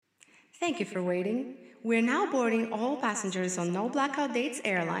Thank you for waiting. We're now boarding all passengers on No Blackout Dates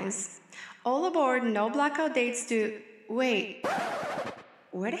Airlines. All aboard No Blackout Dates to. Wait,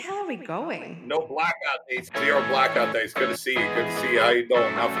 where the hell are we going? No blackout days. 0 blackout days. Good to see you. Good to see you. How you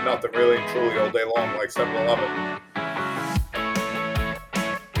doing? Not for nothing, really and truly, all day long, like 7-Eleven.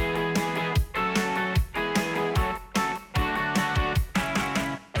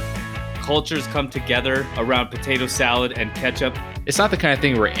 Cultures come together around potato salad and ketchup. It's not the kind of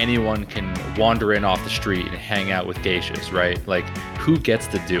thing where anyone can wander in off the street and hang out with geishas, right? Like, who gets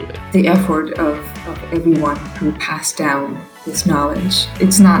to do it? The effort of everyone who passed down this knowledge,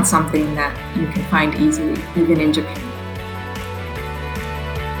 it's not something that you can find easily, even in Japan.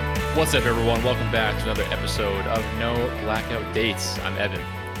 What's up, everyone? Welcome back to another episode of No Blackout Dates. I'm Evan.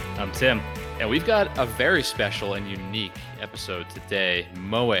 I'm Tim. And we've got a very special and unique episode today.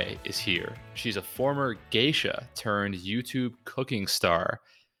 Moe is here. She's a former geisha turned YouTube cooking star.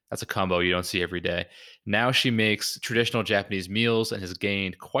 That's a combo you don't see every day. Now she makes traditional Japanese meals and has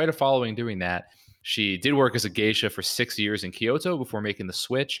gained quite a following doing that. She did work as a geisha for 6 years in Kyoto before making the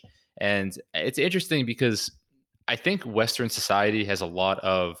switch. And it's interesting because I think Western society has a lot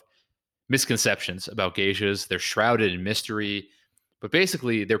of misconceptions about geishas. They're shrouded in mystery. But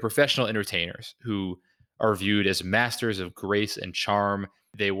basically, they're professional entertainers who are viewed as masters of grace and charm.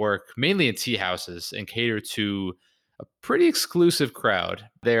 They work mainly in tea houses and cater to a pretty exclusive crowd.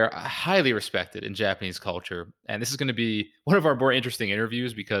 They're highly respected in Japanese culture. And this is going to be one of our more interesting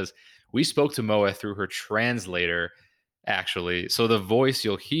interviews because we spoke to Moe through her translator, actually. So the voice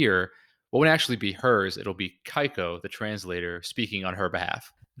you'll hear won't actually be hers. It'll be Kaiko, the translator, speaking on her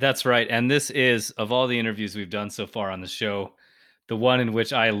behalf. That's right. And this is, of all the interviews we've done so far on the show, the one in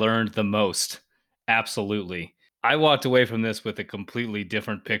which I learned the most. Absolutely. I walked away from this with a completely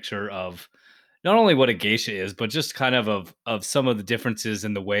different picture of not only what a geisha is, but just kind of some of the differences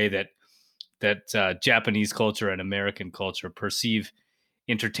in the way that Japanese culture and American culture perceive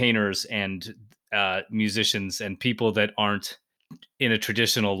entertainers and musicians and people that aren't in a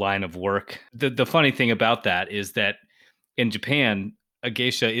traditional line of work. The funny thing about that is that in Japan, a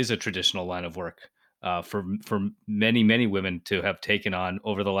geisha is a traditional line of work. For many women to have taken on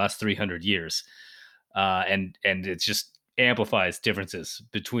over the last 300 years, and it just amplifies differences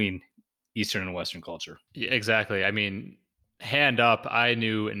between Eastern and Western culture. Yeah, exactly. I mean, hand up, I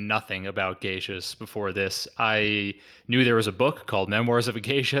knew nothing about geishas before this. I knew there was a book called Memoirs of a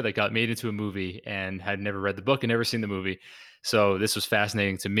Geisha that got made into a movie, and had never read the book and never seen the movie. So this was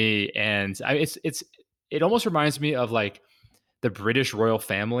fascinating to me, and it almost reminds me of like the British royal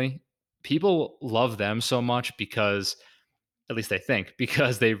family. People love them so much because, at least I think,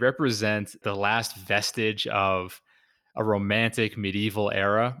 because they represent the last vestige of a romantic medieval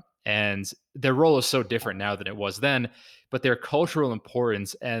era. And their role is so different now than it was then, but their cultural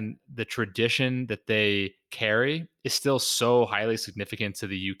importance and the tradition that they carry is still so highly significant to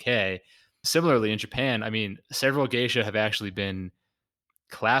the UK. Similarly, in Japan, I mean, several geisha have actually been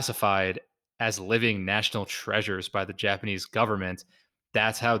classified as living national treasures by the Japanese government.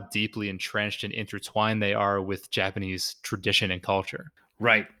 That's how deeply entrenched and intertwined they are with Japanese tradition and culture.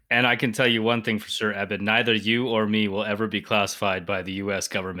 Right. And I can tell you one thing for sure, Eben, neither you or me will ever be classified by the US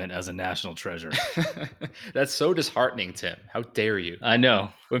government as a national treasure. That's so disheartening, Tim. How dare you? I know.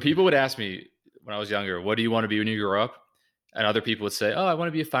 When people would ask me when I was younger, what do you want to be when you grow up? And other people would say, oh, I want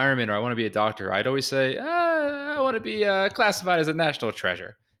to be a fireman or I want to be a doctor. I'd always say, I want to be classified as a national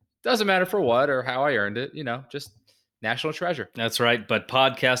treasure. Doesn't matter for what or how I earned it, just national treasure. That's right. But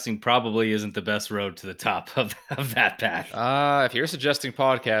podcasting probably isn't the best road to the top of that path. If you're suggesting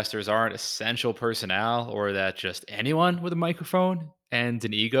podcasters aren't essential personnel or that just anyone with a microphone and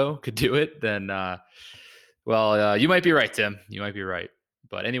an ego could do it, then, you might be right, Tim. You might be right.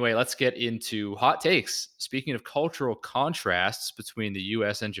 But anyway, let's get into hot takes. Speaking of cultural contrasts between the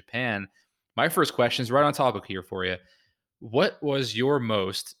US and Japan, my first question is right on topic here for you. What was your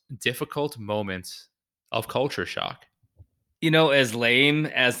most difficult moment of culture shock? As lame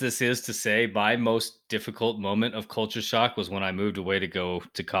as this is to say, my most difficult moment of culture shock was when I moved away to go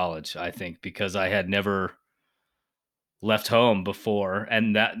to college, I think, because I had never left home before.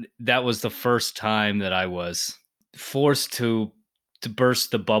 And that was the first time that I was forced to burst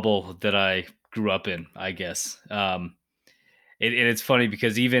the bubble that I grew up in, I guess. It's funny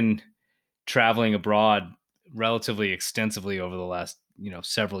because even traveling abroad relatively extensively over the last,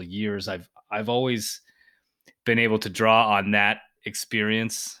 several years, I've always been able to draw on that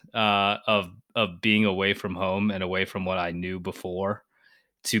experience of being away from home and away from what I knew before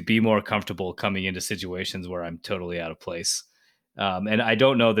to be more comfortable coming into situations where I'm totally out of place. And I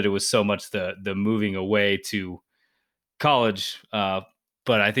don't know that it was so much the moving away to college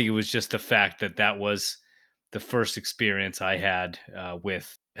But I think it was just the fact that that was the first experience I had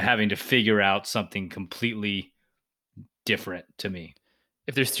with having to figure out something completely different to me.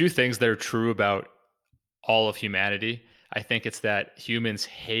 If there's two things that are true about all of humanity, I think it's that humans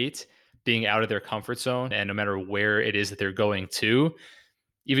hate being out of their comfort zone. And no matter where it is that they're going to,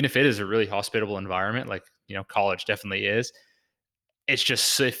 even if it is a really hospitable environment, like, college definitely is, it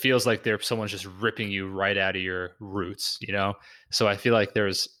feels like someone's just ripping you right out of your roots. So I feel like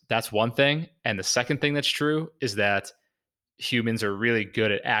that's one thing. And the second thing that's true is that humans are really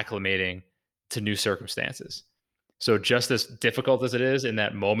good at acclimating to new circumstances. So just as difficult as it is in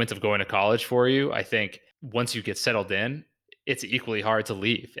that moment of going to college for you, I think once you get settled in, it's equally hard to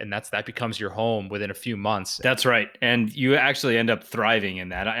leave. And that becomes your home within a few months. That's right. And you actually end up thriving in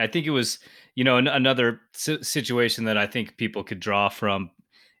that. I think it was, another situation that I think people could draw from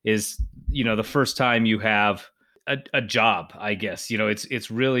is, the first time you have a job, I guess,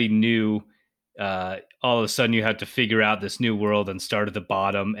 it's really new. All of a sudden you have to figure out this new world and start at the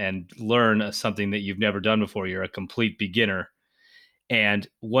bottom and learn something that you've never done before. You're a complete beginner. And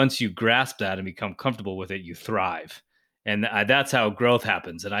once you grasp that and become comfortable with it, you thrive. And that's how growth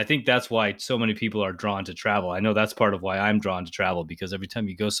happens. And I think that's why so many people are drawn to travel. I know that's part of why I'm drawn to travel, because every time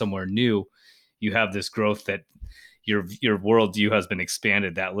you go somewhere new, you have this growth that your worldview has been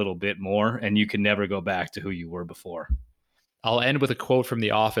expanded that little bit more, and you can never go back to who you were before. I'll end with a quote from The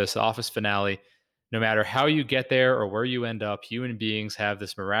Office finale. No matter how you get there or where you end up, human beings have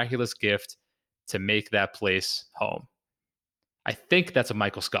this miraculous gift to make that place home. I think that's a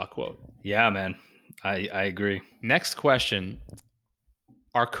Michael Scott quote. Yeah, man. I agree. Next question.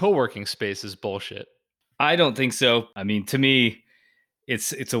 Are co-working spaces bullshit? I don't think so. I mean, to me,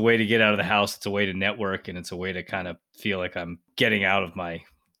 it's a way to get out of the house. It's a way to network, and it's a way to kind of feel like I'm getting out of my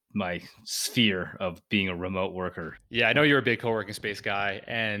sphere of being a remote worker. Yeah, I know you're a big co-working space guy,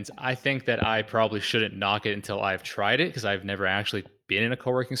 and I think that I probably shouldn't knock it until I've tried it, because I've never actually been in a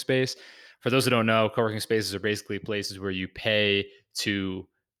co-working space. For those who don't know, co-working spaces are basically places where you pay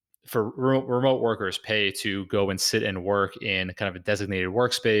for remote workers pay to go and sit and work in kind of a designated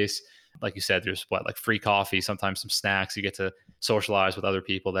workspace. Like you said, there's like free coffee, sometimes some snacks. You get to socialize with other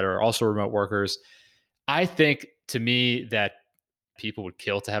people that are also remote workers. I think, to me, that people would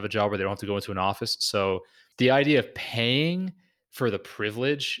kill to have a job where they don't have to go into an office. So the idea of paying for the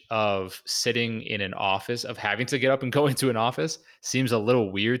privilege of sitting in an office, of having to get up and go into an office, seems a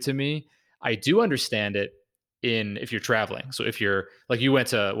little weird to me. I do understand it if you're traveling. So if you're like, you went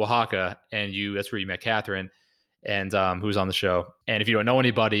to Oaxaca and that's where you met Catherine, and who's on the show. And if you don't know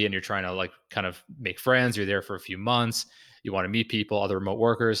anybody and you're trying to like kind of make friends, you're there for a few months, you want to meet people, other remote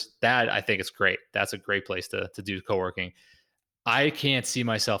workers, that I think it's great. That's a great place to do co-working. I can't see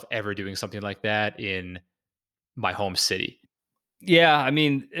myself ever doing something like that in my home city. Yeah, I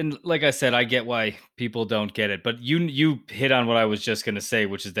mean, and like I said, I get why people don't get it, but you hit on what I was just going to say,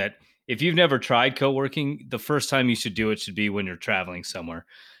 which is that if you've never tried co-working, the first time you should do it should be when you're traveling somewhere,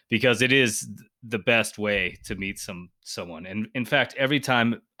 because it is the best way to meet someone. And in fact, every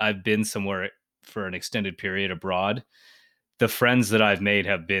time I've been somewhere for an extended period abroad, the friends that I've made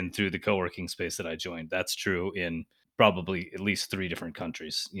have been through the co-working space that I joined. That's true in probably at least 3 different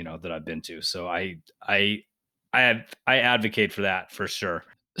countries, that I've been to. So I advocate for that for sure.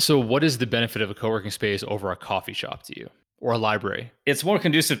 So what is the benefit of a co-working space over a coffee shop to you, or a library? It's more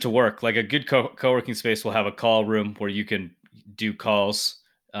conducive to work. Like a good co-working space will have a call room where you can do calls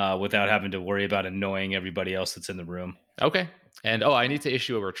without having to worry about annoying everybody else that's in the room. Okay. And I need to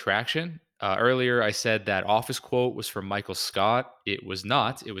issue a retraction. Earlier, I said that Office quote was from Michael Scott. It was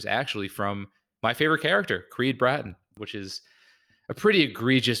not. It was actually from my favorite character, Creed Bratton, which is a pretty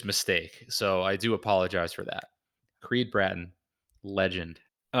egregious mistake. So I do apologize for that. Creed Bratton, legend.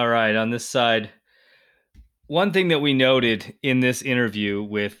 All right. On this side, one thing that we noted in this interview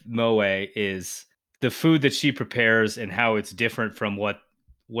with Moe is the food that she prepares and how it's different from what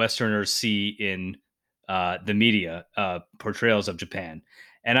Westerners see in the media portrayals of Japan.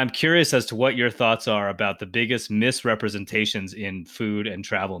 And I'm curious as to what your thoughts are about the biggest misrepresentations in food and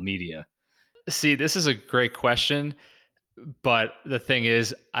travel media. See, this is a great question. But the thing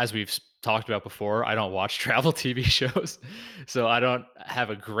is, as we've talked about before, I don't watch travel TV shows. So I don't have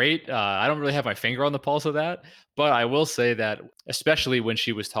I don't really have my finger on the pulse of that. But I will say that, especially when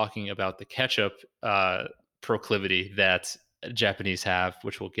she was talking about the ketchup proclivity that Japanese have,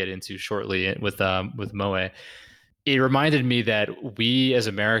 which we'll get into shortly with Moe, it reminded me that we as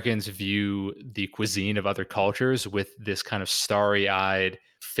Americans view the cuisine of other cultures with this kind of starry-eyed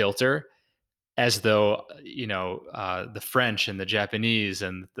filter. as though the French and the Japanese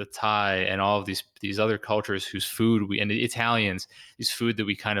and the Thai and all of these other cultures whose food we, and the Italians, these food that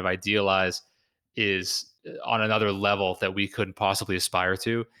we kind of idealize, is on another level that we couldn't possibly aspire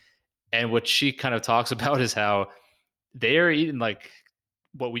to. And what she kind of talks about is how they are eating like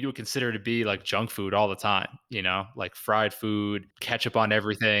what we would consider to be like junk food all the time, like fried food, ketchup on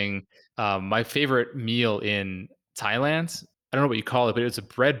everything. My favorite meal in Thailand, I don't know what you call it, but it was a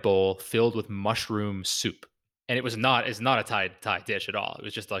bread bowl filled with mushroom soup. And it's not a Thai dish at all. It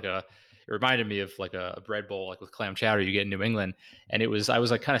was just like it reminded me of like a bread bowl, like with clam chowder you get in New England. And I was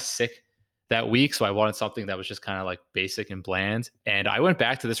like kind of sick that week. So I wanted something that was just kind of like basic and bland. And I went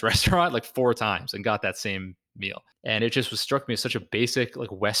back to this restaurant like 4 times and got that same meal. And it just was struck me as such a basic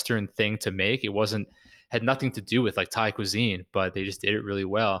like Western thing to make. It had nothing to do with like Thai cuisine, but they just did it really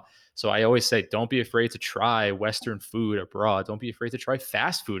well. So I always say, don't be afraid to try Western food abroad. Don't be afraid to try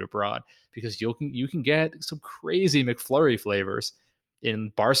fast food abroad, because you can get some crazy McFlurry flavors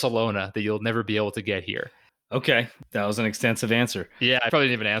in Barcelona that you'll never be able to get here. Okay, that was an extensive answer. Yeah, I probably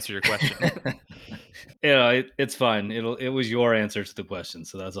didn't even answer your question. It's fine. It was your answer to the question,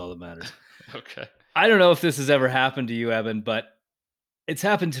 so that's all that matters. Okay. I don't know if this has ever happened to you, Evan, but it's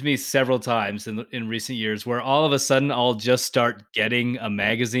happened to me several times in recent years where all of a sudden I'll just start getting a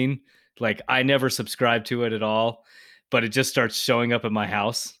magazine. Like I never subscribed to it at all, but it just starts showing up at my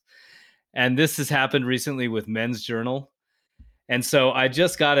house. And this has happened recently with Men's Journal. And so I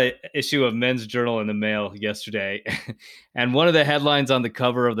just got an issue of Men's Journal in the mail yesterday. And one of the headlines on the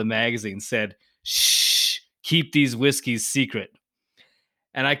cover of the magazine said, "Shh, keep these whiskeys secret."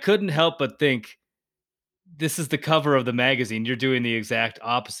 And I couldn't help but think, this is the cover of the magazine. You're doing the exact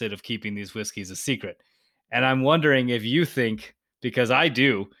opposite of keeping these whiskeys a secret. And I'm wondering if you think, because I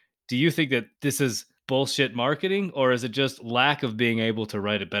do you think that this is bullshit marketing, or is it just lack of being able to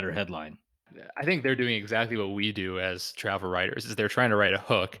write a better headline? I think they're doing exactly what we do as travel writers, is they're trying to write a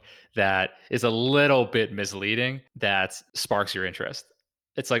hook that is a little bit misleading, that sparks your interest.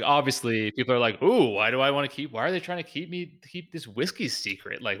 It's like, obviously people are like, "Ooh, why are they trying to keep this whiskey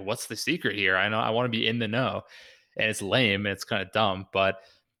secret? Like, what's the secret here? I know I want to be in the know." And it's lame and it's kind of dumb, but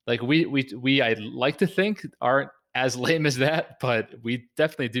like we I like to think aren't as lame as that, but we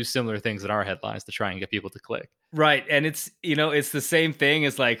definitely do similar things in our headlines to try and get people to click. Right. And it's the same thing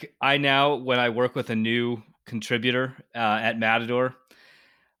as like I now, when I work with a new contributor at Matador,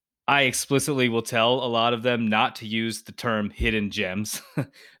 I explicitly will tell a lot of them not to use the term hidden gems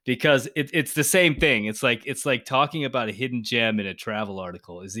because it's the same thing. It's like talking about a hidden gem in a travel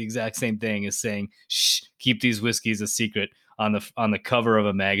article is the exact same thing as saying, "Shh, keep these whiskeys a secret" on the cover of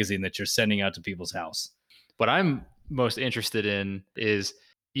a magazine that you're sending out to people's house. What I'm most interested in is,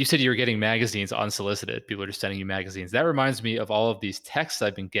 you said you were getting magazines unsolicited. People are just sending you magazines. That reminds me of all of these texts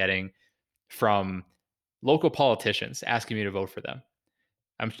I've been getting from local politicians asking me to vote for them.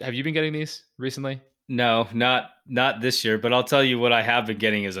 Have you been getting these recently? No, not this year, but I'll tell you what I have been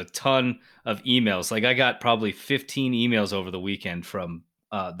getting is a ton of emails. Like I got probably 15 emails over the weekend from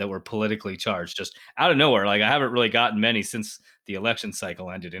that were politically charged, just out of nowhere. Like I haven't really gotten many since the election cycle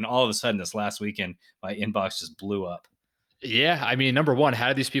ended, and all of a sudden this last weekend, my inbox just blew up. Yeah, I mean, number one, how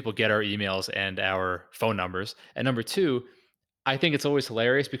do these people get our emails and our phone numbers? And number two, I think it's always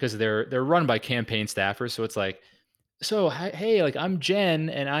hilarious because they're run by campaign staffers. So it's like, "So hey, like I'm Jen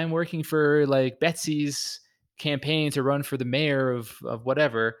and I'm working for like Betsy's campaign to run for the mayor of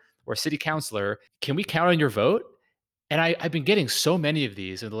whatever, or city councilor. Can we count on your vote?" And I've been getting so many of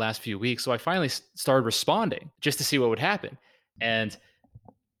these in the last few weeks, so I finally started responding just to see what would happen. And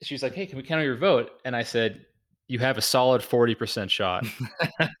she's like, "Hey, can we count on your vote?" And I said, "You have a solid 40% shot."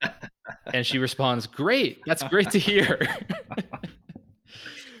 And she responds, "Great, that's great to hear."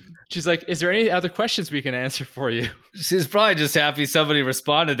 She's like, "Is there any other questions we can answer for you?" She's probably just happy somebody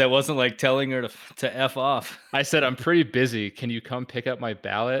responded that wasn't like telling her to F off. I said, "I'm pretty busy. Can you come pick up my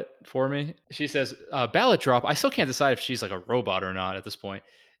ballot for me?" She says, "Ballot drop." I still can't decide if she's like a robot or not at this point.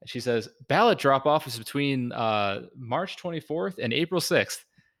 And she says, "Ballot drop off is between March 24th and April 6th.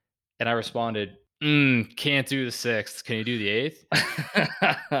 And I responded, "Can't do the 6th. Can you do the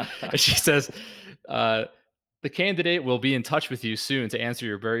 8th? And she says, "The candidate will be in touch with you soon to answer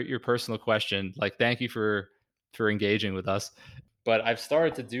your personal question. Like, thank you for engaging with us." But I've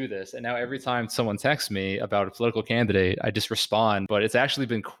started to do this, and now every time someone texts me about a political candidate, I just respond. But it's actually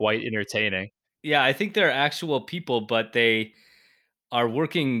been quite entertaining. Yeah, I think they're actual people, but they are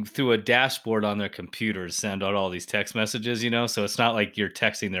working through a dashboard on their computers, send out all these text messages, so it's not like you're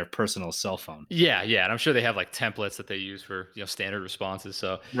texting their personal cell phone. Yeah, and I'm sure they have like templates that they use for standard responses.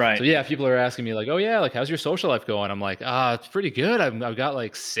 So Right. So yeah, people are asking me like, "Oh yeah, like how's your social life going?" I'm like, it's pretty good. I've got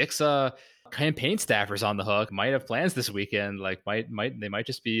like 6 campaign staffers on the hook. Might have plans this weekend. Like they might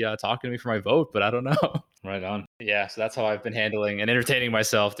just be talking to me for my vote, but I don't know. Right on. Yeah, so that's how I've been handling and entertaining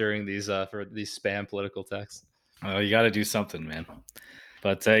myself during these for these spam political texts. Oh, you got to do something, man.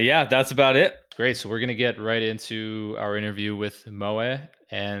 But yeah, that's about it. Great. So we're going to get right into our interview with Moe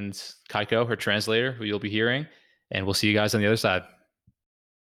and Kaiko, her translator, who you'll be hearing. And we'll see you guys on the other side.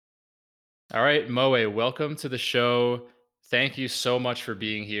 All right, Moe, welcome to the show. Thank you so much for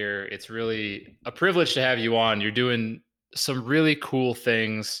being here. It's really a privilege to have you on. You're doing some really cool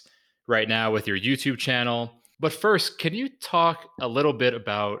things right now with your YouTube channel. But first, can you talk a little bit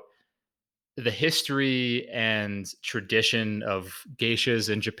about the history and tradition of geishas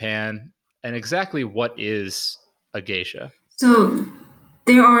in Japan, and exactly what is a geisha? So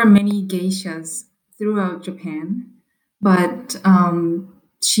there are many geishas throughout Japan, but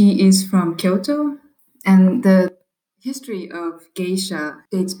she is from Kyoto, and the history of geisha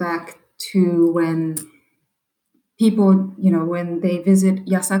dates back to when people, when they visit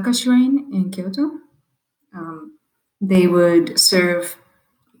Yasaka Shrine in Kyoto, they would serve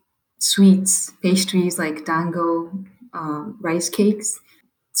sweets, pastries like dango, rice cakes.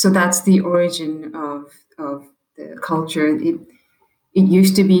 So that's the origin of the culture. It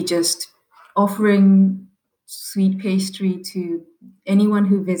used to be just offering sweet pastry to anyone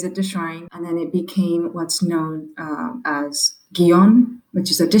who visit the shrine, and then it became what's known as Gion, which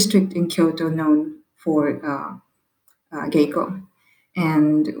is a district in Kyoto known for geiko.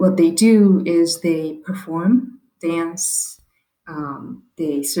 And what they do is they perform, dance,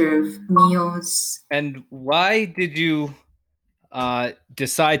 they serve meals. And why did you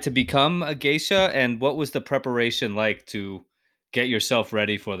decide to become a geisha, and what was the preparation like to get yourself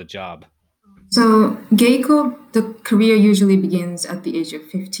ready for the job? So geiko, the career usually begins at the age of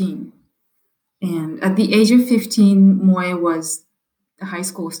 15. And at the age of 15, Moe was a high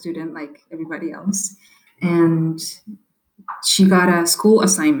school student like everybody else. And she got a school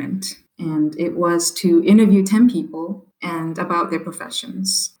assignment, and it was to interview 10 people and about their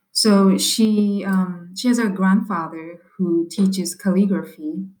professions. So she has a grandfather who teaches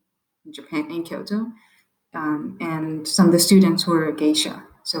calligraphy in Japan, in Kyoto, and some of the students were geisha.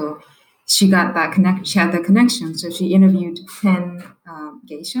 So she got that she had that connection. So she interviewed 10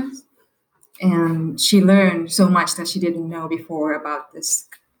 geishas, and she learned so much that she didn't know before about this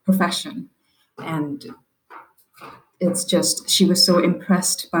profession. And it's just, she was so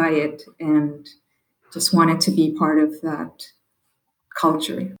impressed by it and just wanted to be part of that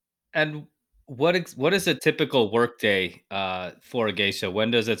culture. And what is a typical workday for a geisha?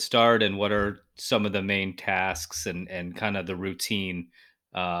 When does it start, and what are some of the main tasks and kind of the routine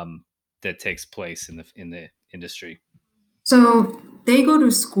that takes place in the industry? So they go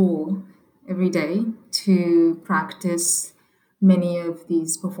to school every day to practice many of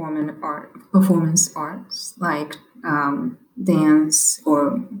these performance arts, like dance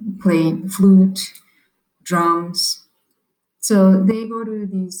or play flute, drums. So they go to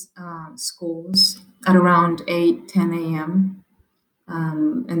these schools at around 8, 10 a.m.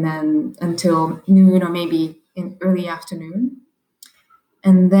 And then until noon or maybe in early afternoon.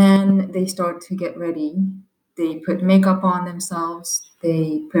 And then they start to get ready. They put makeup on themselves,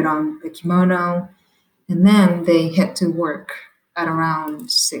 they put on the kimono, and then they head to work at around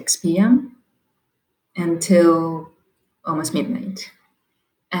 6 p.m. until almost midnight.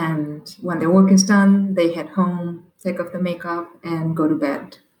 And when their work is done, they head home, take off the makeup, and go to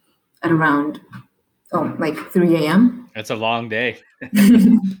bed at around like 3 a.m. It's a long day.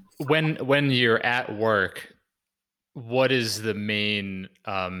 When you're at work, what is the main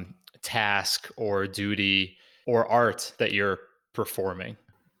task or duty or art that you're performing?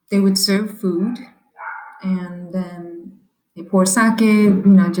 They would serve food, and then they pour sake,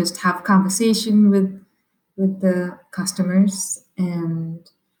 just have conversation with the customers. And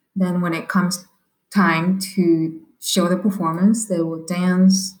then when it comes time to show the performance, they will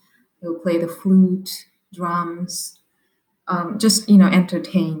dance, they'll play the flute, drums, just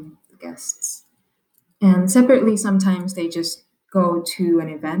entertain the guests. And separately, sometimes they just go to an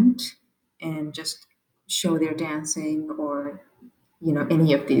event and just show their dancing or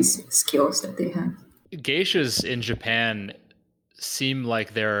any of these skills that they have. Geishas in Japan seem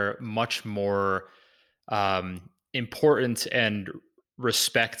like they're much more important and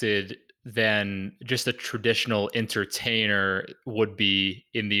respected than just a traditional entertainer would be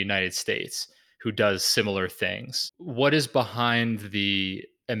in the United States who does similar things. What is behind the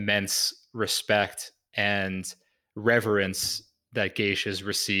immense respect and reverence that geishas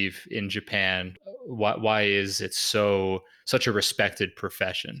receive in Japan? Why is it such a respected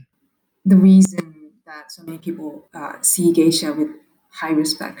profession? The reason that so many people see geisha with high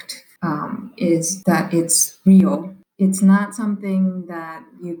respect is that it's real. It's not something that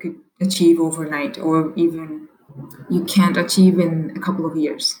you could achieve overnight or even you can't achieve in a couple of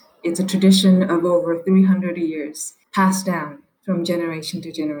years. It's a tradition of over 300 years passed down from generation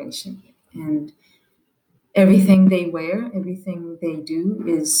to generation. And everything they wear, everything they do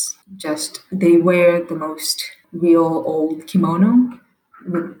is just they wear the most real old kimono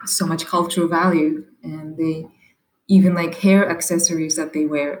with so much cultural value. And they even like hair accessories that they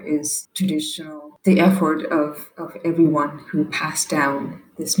wear is traditional. The effort of everyone who passed down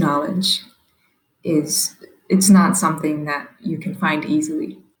this knowledge is it's not something that you can find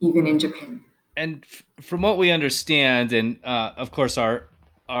easily, even in Japan. And from what we understand, and of course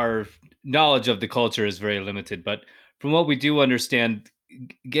our knowledge of the culture is very limited, but from what we do understand,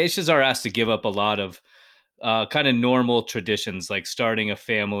 geishas are asked to give up a lot of kind of normal traditions, like starting a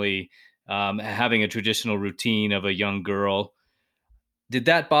family, having a traditional routine of a young girl. Did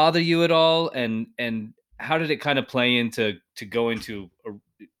that bother you at all? And how did it kind of play into to going to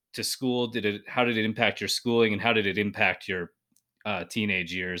school? How did it impact your schooling, and how did it impact your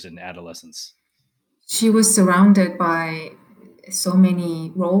teenage years and adolescence? She was surrounded by so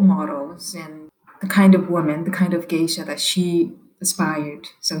many role models and the kind of woman, the kind of geisha that she aspired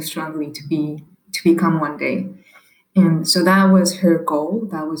so strongly to become one day. And so that was her goal,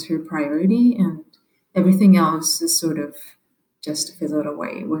 that was her priority, and everything else is sort of just fizzled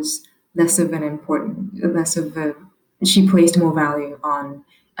away. It was less of an important, less of a, she placed more value on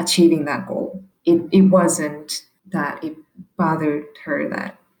achieving that goal. It wasn't that it bothered her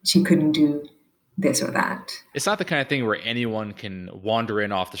that she couldn't do this or that. It's not the kind of thing where anyone can wander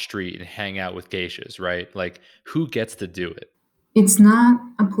in off the street and hang out with geishas, right? Like, who gets to do it? It's not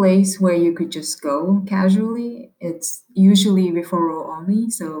a place where you could just go casually. It's usually referral only.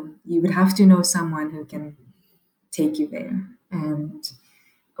 So you would have to know someone who can take you there. And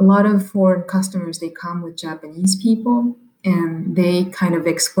a lot of foreign customers, they come with Japanese people and they kind of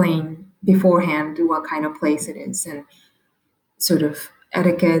explain beforehand what kind of place it is and sort of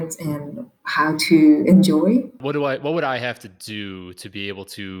etiquette and how to enjoy. What would I have to do to be able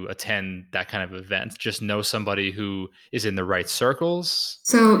to attend that kind of event? Just know somebody who is in the right circles?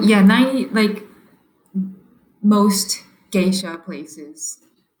 So yeah, 90 like most geisha places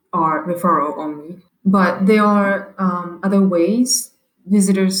are referral only, but there are other ways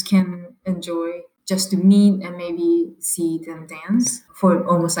visitors can enjoy just to meet and maybe see them dance for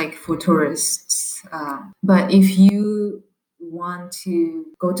almost like for tourists. But if you want to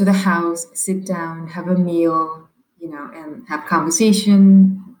go to the house, sit down, have a meal, and have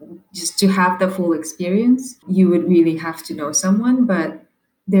conversation, just to have the full experience, you would really have to know someone. But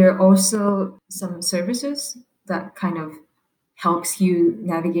there are also some services that kind of helps you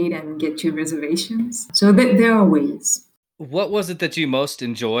navigate and get your reservations. So there are ways. What was it that you most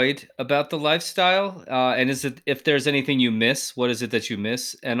enjoyed about the lifestyle? And is it, if there's anything you miss, what is it that you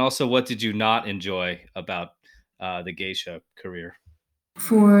miss? And also, what did you not enjoy about the geisha career?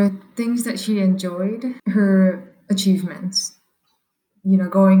 For things that she enjoyed, her achievements,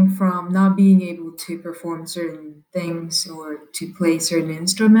 going from not being able to perform certain things or to play certain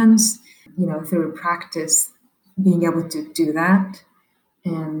instruments, through practice, being able to do that.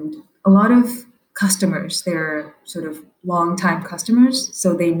 And a lot of customers, they're sort of long-time customers,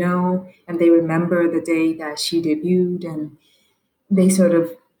 so they know and they remember the day that she debuted, and they sort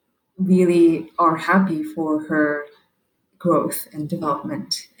of really are happy for her growth and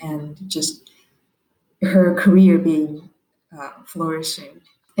development and just her career being flourishing.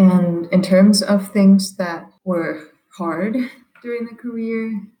 And in terms of things that were hard during the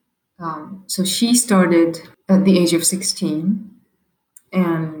career, so she started at the age of 16,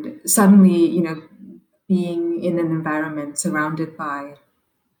 and suddenly, being in an environment surrounded by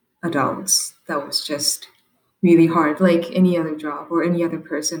adults, that was just really hard, like any other job or any other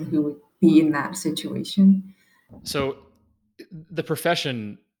person who would be in that situation. So the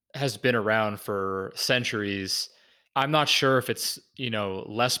profession has been around for centuries. I'm not sure if it's,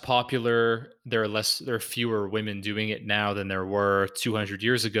 less popular. There are fewer women doing it now than there were 200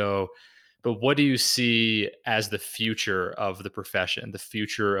 years ago. But what do you see as the future of the profession, the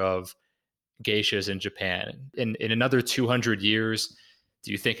future of geishas in Japan? In another 200 years,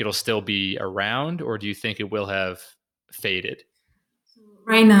 do you think it'll still be around, or do you think it will have faded?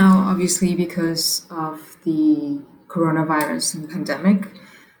 Right now, obviously, because of the coronavirus and pandemic,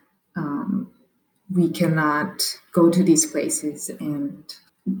 um, we cannot go to these places. And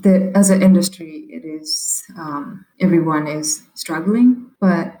as an industry, it is everyone is struggling.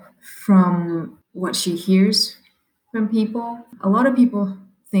 But from what she hears from people, a lot of people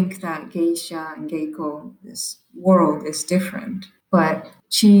think that geisha and geiko, this world, is different. but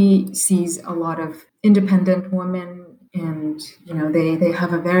she sees a lot of independent women, and they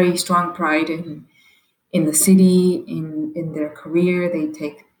have a very strong pride in the city, in their career. They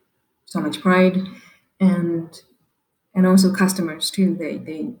take so much pride, and also customers too.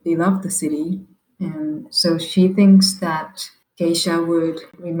 They love the city, and so she thinks that geisha would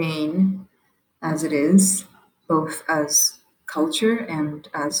remain as it is, both as culture and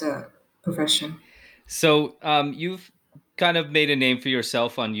as a profession. So you've kind of made a name for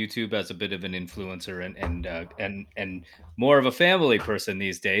yourself on YouTube as a bit of an influencer and more of a family person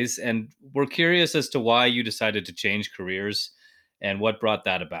these days. And we're curious as to why you decided to change careers and what brought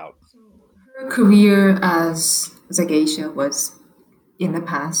that about. Her career as a geisha was in the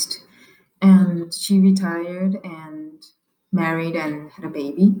past, and she retired and married and had a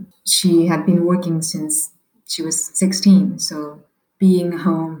baby. She had been working since she was 16, so being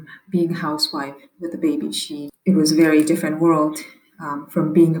home, being a housewife with a baby, it was a very different world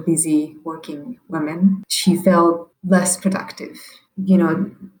from being a busy working woman. She felt less productive.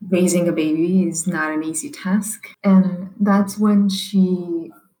 Raising a baby is not an easy task, and that's when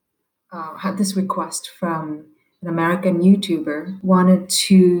she had this request from an American YouTuber, wanted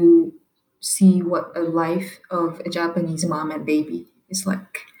to see what a life of a Japanese mom and baby is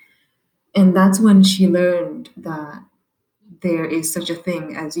like. And that's when she learned that there is such a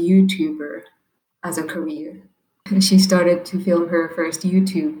thing as a YouTuber as a career. And she started to film her first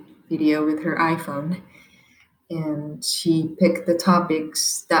YouTube video with her iPhone. And she picked the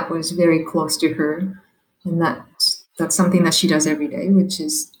topics that was very close to her. And that's something that she does every day, which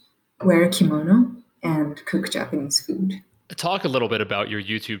is wear a kimono and cook Japanese food. Talk a little bit about your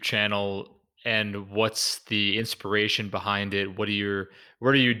YouTube channel and what's the inspiration behind it. What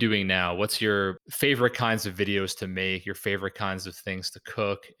are you doing now? What's your favorite kinds of videos to make, your favorite kinds of things to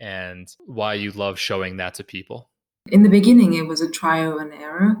cook, and why you love showing that to people? In the beginning, it was a trial and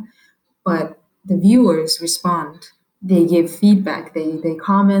error, but the viewers respond. They give feedback, they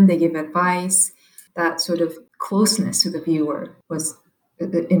comment, they give advice. That sort of closeness to the viewer was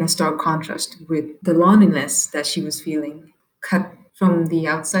in a stark contrast with the loneliness that she was feeling, cut from the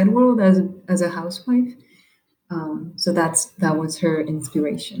outside world as a housewife. So that was her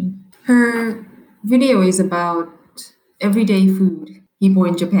inspiration. Her video is about everyday food people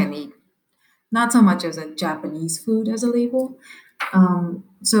in Japan eat, not so much as a Japanese food as a label.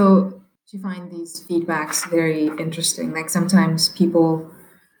 So she find these feedbacks very interesting. Like sometimes people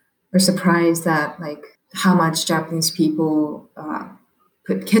are surprised that like how much Japanese people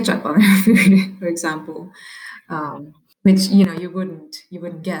put ketchup on their food, for example, which you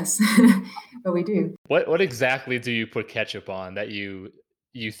wouldn't guess, but we do. What exactly do you put ketchup on that you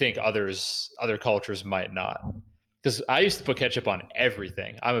think other cultures might not? Because I used to put ketchup on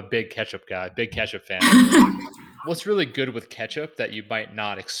everything. I'm a big ketchup guy, big ketchup fan. What's really good with ketchup that you might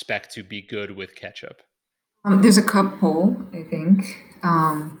not expect to be good with ketchup? There's a couple, I think.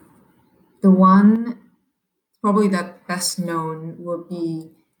 The one probably that best known would be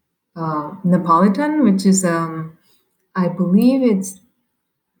Napolitan, which is I believe it's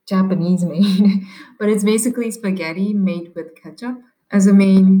Japanese made, but it's basically spaghetti made with ketchup as a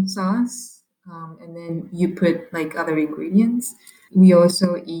main sauce, and then you put like other ingredients. We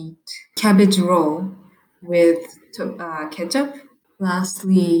also eat cabbage roll with ketchup.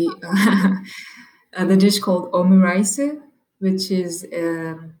 Lastly, the dish called omurice, which is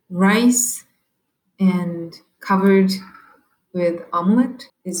rice and covered with omelet,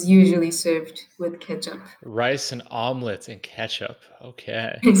 is usually served with ketchup. Rice and omelet and ketchup.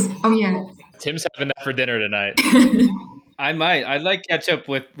 Okay. Oh yeah. Tim's having that for dinner tonight. I might. I like ketchup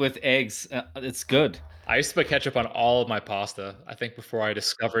with eggs. It's good. I used to put ketchup on all of my pasta. I think before I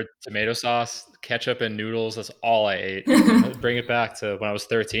discovered tomato sauce, ketchup and noodles, that's all I ate. Bring it back to when I was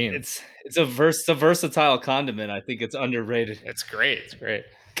 13. It's a versatile condiment. I think it's underrated. It's great. It's great.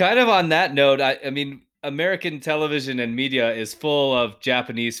 Kind of on that note, I mean, American television and media is full of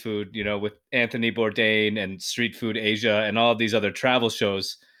Japanese food, with Anthony Bourdain and Street Food Asia and all these other travel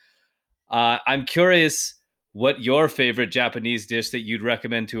shows. I'm curious what your favorite Japanese dish that you'd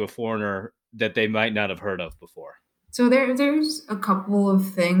recommend to a foreigner that they might not have heard of before. So there's a couple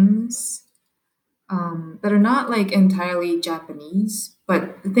of things that are not like entirely Japanese,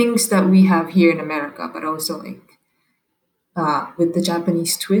 but things that we have here in America, but also like with the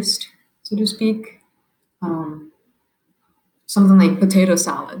Japanese twist, so to speak. Something like potato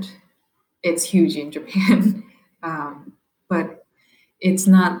salad. It's huge in Japan, but it's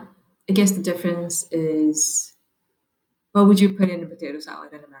not. I guess the difference is, what would you put in a potato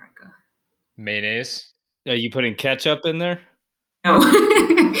salad in America? Mayonnaise. Are you putting ketchup in there? No,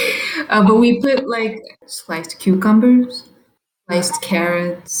 but we put like sliced cucumbers, sliced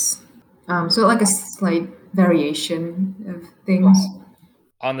carrots. So like a slight variation of things.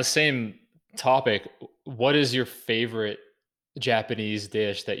 On the same topic, what is your favorite Japanese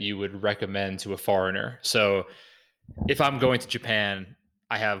dish that you would recommend to a foreigner? So if I'm going to Japan,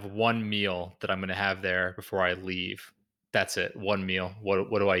 I have one meal that I'm going to have there before I leave. That's it. One meal. What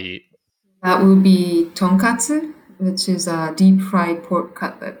do I eat? That would be tonkatsu, which is a deep fried pork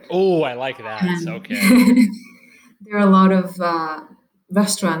cutlet. Oh, I like that. And Okay. there are a lot of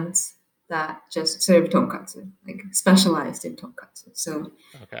restaurants that just serve tonkatsu, like specialized in tonkatsu. So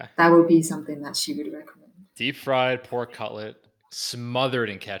Okay. that would be something that she would recommend. Deep fried pork cutlet smothered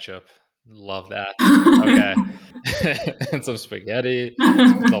in ketchup. Love that. Okay. And some spaghetti,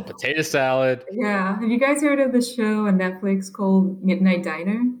 some little potato salad. Yeah. Have you guys heard of the show on Netflix called Midnight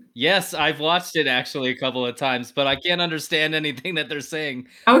Diner? Yes, I've watched it actually a couple of times, but I can't understand anything that they're saying.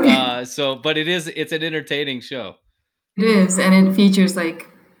 Okay. But it's an entertaining show. It is, and it features like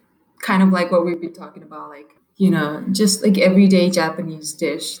kind of like what we've been talking about, like, just like everyday Japanese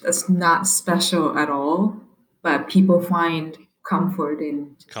dish that's not special at all, but people find comfort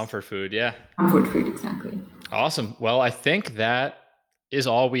in just Comfort food. Yeah. comfort food, exactly. Awesome. Well, I think that is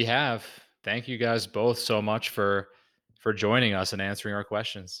all we have. Thank you guys both so much for joining us and answering our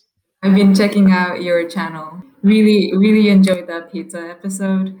questions. I've been checking out your channel. Really, really enjoyed that pizza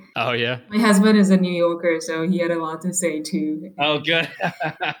episode. Oh yeah. My husband is a New Yorker, so he had a lot to say too. Oh, good.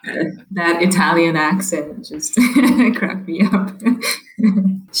 That Italian accent just cracked me up.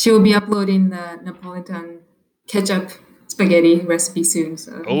 She'll be uploading the Napolitan ketchup spaghetti recipe soon.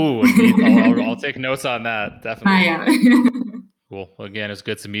 So. Oh, I'll take notes on that. Definitely. Yeah. Cool. Well, again, it's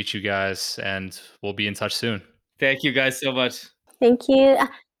good to meet you guys, and we'll be in touch soon. Thank you guys so much. Thank you.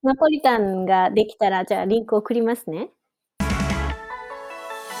 ナポリタンができたら、じゃあリンク送りますね。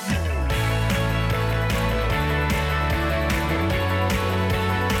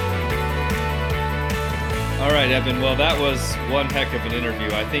All right, Evan. Well, that was one heck of an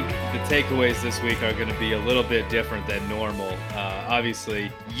interview. I think the takeaways this week are going to be a little bit different than normal.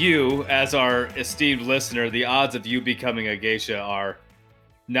 Obviously, you, as our esteemed listener, the odds of you becoming a geisha are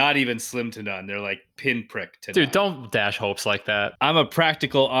not even slim to none. They're like pinprick to none. Dude, don't dash hopes like that. I'm a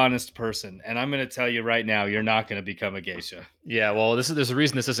practical, honest person, and I'm going to tell you right now, you're not going to become a geisha. Yeah, well, there's a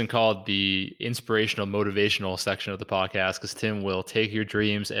reason this isn't called the inspirational, motivational section of the podcast, because Tim will take your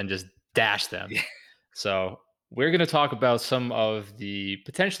dreams and just dash them. So we're going to talk about some of the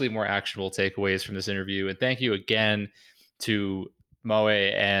potentially more actionable takeaways from this interview. And thank you again to Moe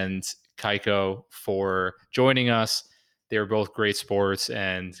and Kaiko for joining us. They were both great sports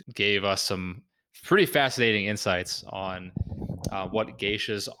and gave us some pretty fascinating insights on what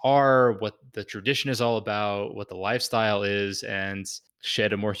geishas are, what the tradition is all about, what the lifestyle is, and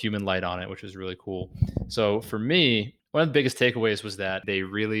shed a more human light on it, which was really cool. So for me, one of the biggest takeaways was that they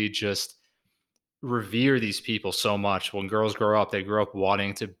really just revere these people so much. When girls grow up, they grow up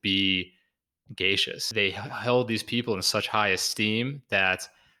wanting to be geishas. They held these people in such high esteem that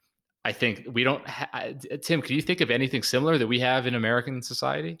I think we don't. Tim, can you think of anything similar that we have in American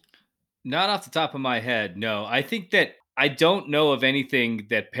society? Not off the top of my head, no. I think that I don't know of anything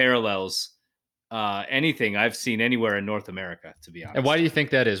that parallels anything I've seen anywhere in North America, to be honest. And why do you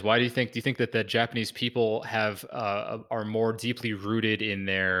think that is? Do you think that the Japanese people have are more deeply rooted in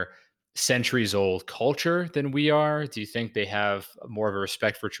their centuries old culture than we are? Do you think they have more of a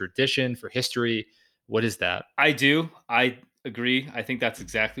respect for tradition, for history? What is that? I do. I agree. I think that's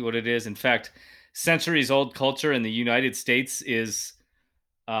exactly what it is. In fact, centuries old culture in the United States is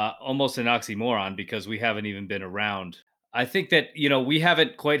almost an oxymoron because we haven't even been around. I think that, we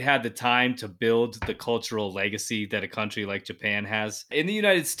haven't quite had the time to build the cultural legacy that a country like Japan has. In the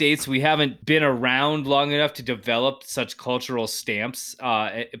United States, we haven't been around long enough to develop such cultural stamps,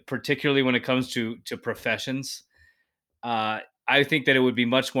 particularly when it comes to professions. I think that it would be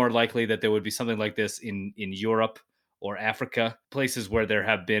much more likely that there would be something like this in Europe or Africa, places where there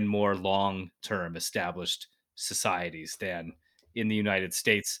have been more long-term established societies than in the United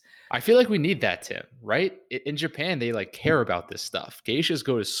States. I feel like we need that, Tim, right? In Japan, they care about this stuff. Geishas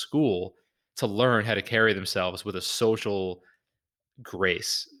go to school to learn how to carry themselves with a social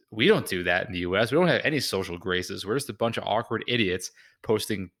grace. We don't do that in the US. We don't have any social graces. We're just a bunch of awkward idiots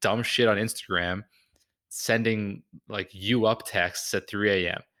posting dumb shit on Instagram, sending you up texts at 3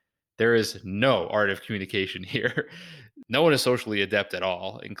 a.m. There is no art of communication here. No one is socially adept at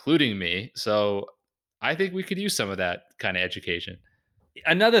all, including me. So I think we could use some of that kind of education.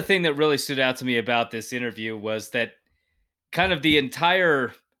 Another thing that really stood out to me about this interview was that kind of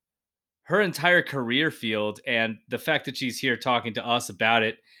her entire career field and the fact that she's here talking to us about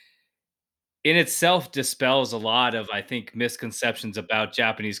it in itself dispels a lot of, I think, misconceptions about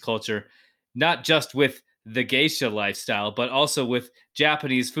Japanese culture, not just with the geisha lifestyle, but also with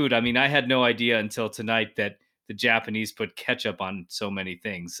Japanese food. I mean, I had no idea until tonight that the Japanese put ketchup on so many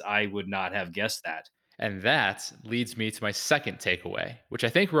things. I would not have guessed that. And that leads me to my second takeaway, which I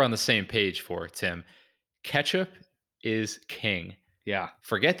think we're on the same page for, Tim. Ketchup is king. Yeah.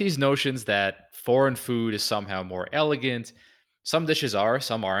 Forget these notions that foreign food is somehow more elegant. Some dishes are,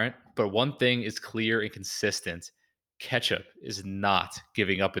 some aren't. But one thing is clear and consistent: ketchup is not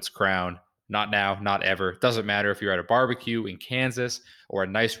giving up its crown. Not now, not ever. Doesn't matter if you're at a barbecue in Kansas or a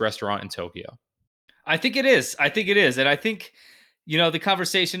nice restaurant in Tokyo. I think it is. I think it is. And I think, the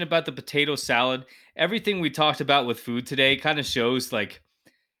conversation about the potato salad, everything we talked about with food today kind of shows like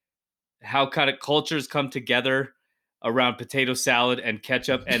how kind of cultures come together around potato salad and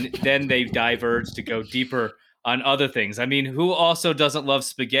ketchup, and then they diverge to go deeper on other things. I mean, who also doesn't love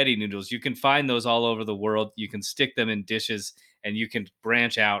spaghetti noodles? You can find those all over the world. You can stick them in dishes and you can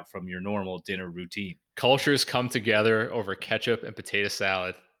branch out from your normal dinner routine. Cultures come together over ketchup and potato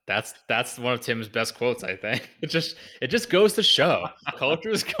salad. That's one of Tim's best quotes, I think. It just goes to show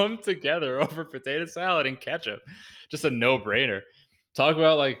cultures come together over potato salad and ketchup. Just a no-brainer. Talk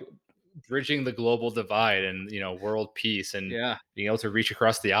about like bridging the global divide and world peace and Yeah. being able to reach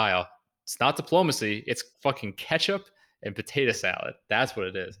across the aisle. It's not diplomacy, it's fucking ketchup and potato salad. That's what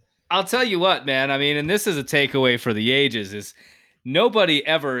it is. I'll tell you what, man. I mean, and this is a takeaway for the ages, is nobody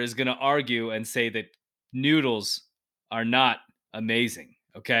ever is going to argue and say that noodles are not amazing.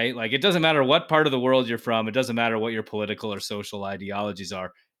 Okay. Like, it doesn't matter what part of the world you're from. It doesn't matter what your political or social ideologies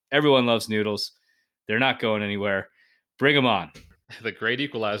are. Everyone loves noodles. They're not going anywhere. Bring them on. The great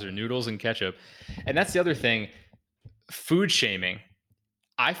equalizer, noodles and ketchup. And that's the other thing, food shaming.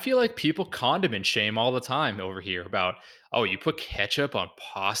 I feel like people condiment shame all the time over here about, oh, you put ketchup on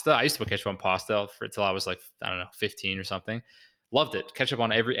pasta. I used to put ketchup on pasta for until I was like, I don't know, 15 or something. Loved it. Ketchup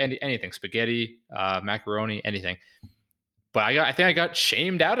on anything, spaghetti, macaroni, anything. But I think I got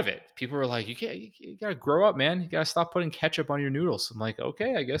shamed out of it. People were like, you gotta grow up, man. You gotta stop putting ketchup on your noodles. I'm like,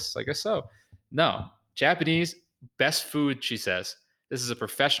 okay, I guess so. No, Japanese best food, she says. This is a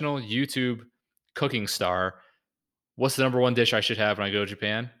professional YouTube cooking star. What's the number one dish I should have when I go to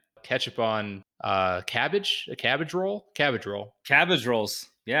Japan? Ketchup on cabbage, a cabbage roll, Cabbage rolls.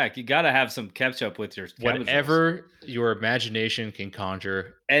 Yeah, you got to have some ketchup with your cabbage rolls. whatever your imagination can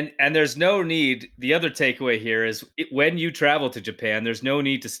conjure. And there's no need. The other takeaway here is when you travel to Japan, there's no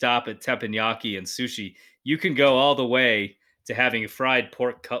need to stop at teppanyaki and sushi. You can go all the way to having a fried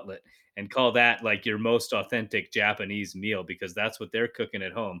pork cutlet and call that like your most authentic Japanese meal, because that's what they're cooking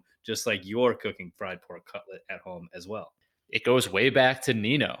at home, just like you're cooking fried pork cutlet at home as well. It goes way back to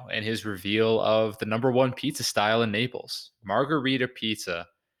Nino and his reveal of the number one pizza style in Naples: margarita pizza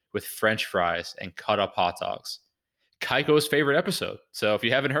with French fries and cut up hot dogs. Kaiko's favorite episode. So if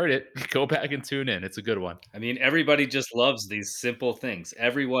you haven't heard it, go back and tune in. It's a good one. I mean, everybody just loves these simple things.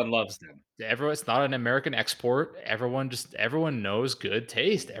 Everyone loves them. It's not an American export. Everyone knows good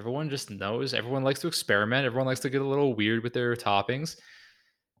taste. Everyone just knows. Everyone likes to experiment. Everyone likes to get a little weird with their toppings.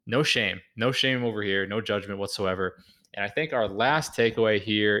 No shame over here. No judgment whatsoever. And I think our last takeaway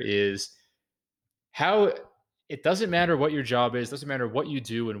here is how it doesn't matter what your job is, doesn't matter what you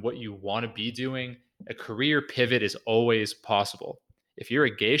do and what you want to be doing. A career pivot is always possible. If you're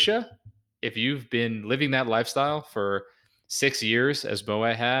a geisha, if you've been living that lifestyle for 6 years, as Moe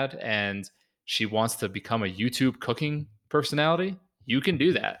had, and she wants to become a YouTube cooking personality, you can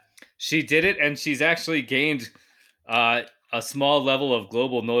do that. She did it, and she's actually gained a small level of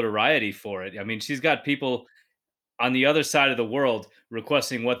global notoriety for it. I mean, she's got people on the other side of the world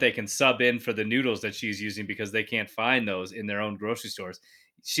requesting what they can sub in for the noodles that she's using because they can't find those in their own grocery stores.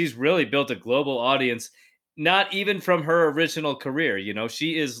 She's really built a global audience, not even from her original career.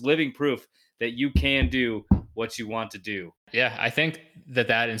 She is living proof that you can do what you want to do. Yeah, I think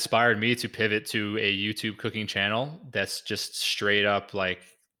that inspired me to pivot to a YouTube cooking channel that's just straight up like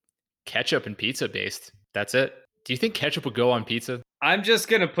ketchup and pizza based. That's it. Do you think ketchup would go on pizza? I'm just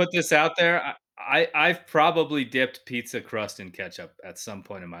going to put this out there. I've probably dipped pizza crust in ketchup at some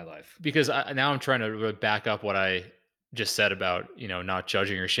point in my life. Because now I'm trying to back up what I just said about, not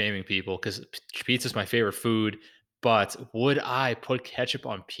judging or shaming people, because pizza is my favorite food. But would I put ketchup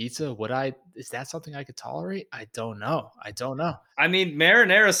on pizza? Is that something I could tolerate? I don't know. I mean,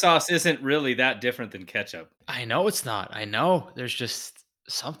 marinara sauce isn't really that different than ketchup. I know it's not. I know there's just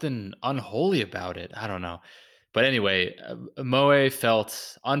something unholy about it. I don't know. But anyway, Moe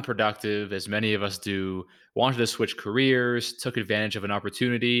felt unproductive, as many of us do, wanted to switch careers, took advantage of an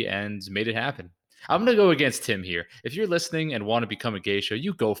opportunity, and made it happen. I'm going to go against Tim here. If you're listening and want to become a geisha,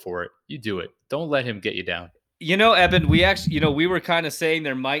 you go for it. You do it. Don't let him get you down. You know, Eben, we actually, we were kind of saying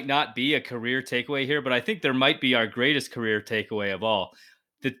there might not be a career takeaway here, but I think there might be our greatest career takeaway of all.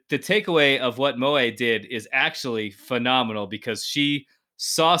 The takeaway of what Moe did is actually phenomenal because she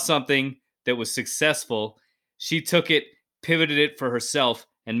saw something that was successful. She took it, pivoted it for herself,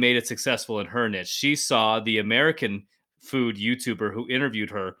 and made it successful in her niche. She saw the American food YouTuber who interviewed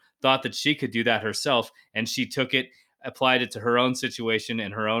her, thought that she could do that herself, and she took it, applied it to her own situation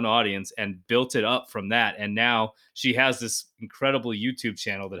and her own audience and built it up from that. And now she has this incredible YouTube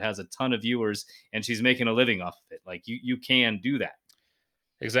channel that has a ton of viewers and she's making a living off of it. Like you can do that.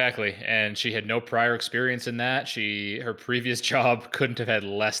 Exactly. And she had no prior experience in that. Her previous job couldn't have had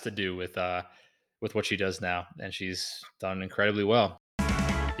less to do with what she does now. And she's done incredibly well.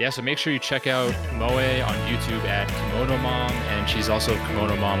 Yeah, so make sure you check out Moe on YouTube at Kimono Mom, and she's also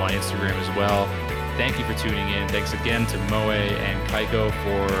Kimono Mom on Instagram as well. Thank you for tuning in. Thanks again to Moe and Kaiko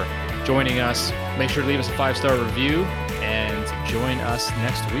for joining us. Make sure to leave us a 5-star review and join us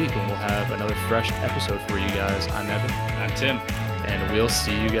next week when we'll have another fresh episode for you guys. I'm Evan. I'm Tim. And we'll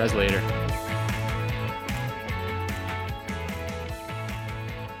see you guys later.